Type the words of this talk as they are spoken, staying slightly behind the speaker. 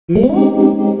Using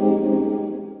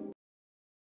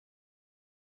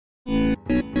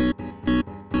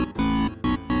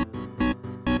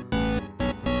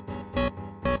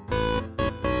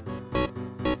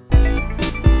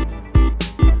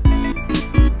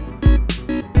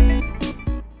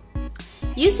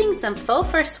some faux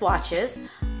fur swatches,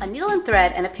 a needle and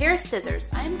thread, and a pair of scissors,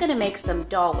 I am going to make some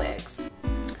doll wigs.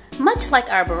 Much like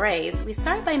our berets, we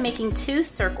start by making 2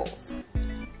 circles.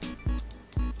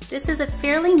 This is a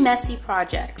fairly messy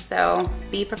project, so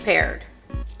be prepared.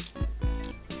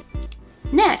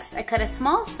 Next, I cut a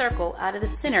small circle out of the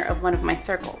center of one of my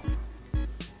circles.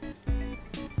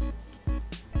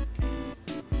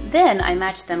 Then I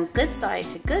match them good side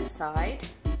to good side,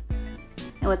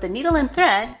 and with the needle and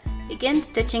thread, begin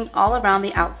stitching all around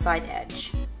the outside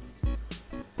edge,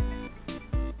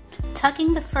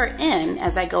 tucking the fur in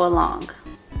as I go along.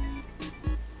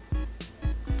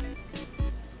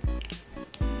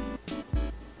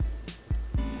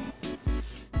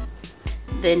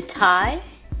 Then tie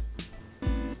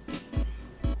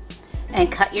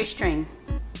and cut your string.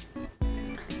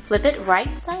 Flip it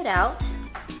right side out.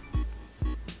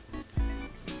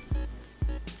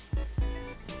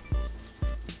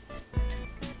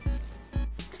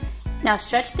 Now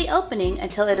stretch the opening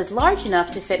until it is large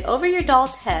enough to fit over your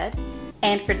doll's head,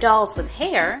 and for dolls with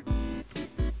hair,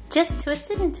 just twist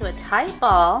it into a tight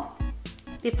ball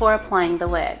before applying the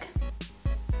wig.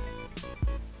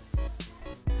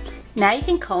 Now you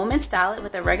can comb and style it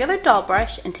with a regular doll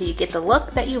brush until you get the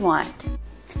look that you want.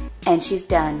 And she's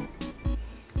done.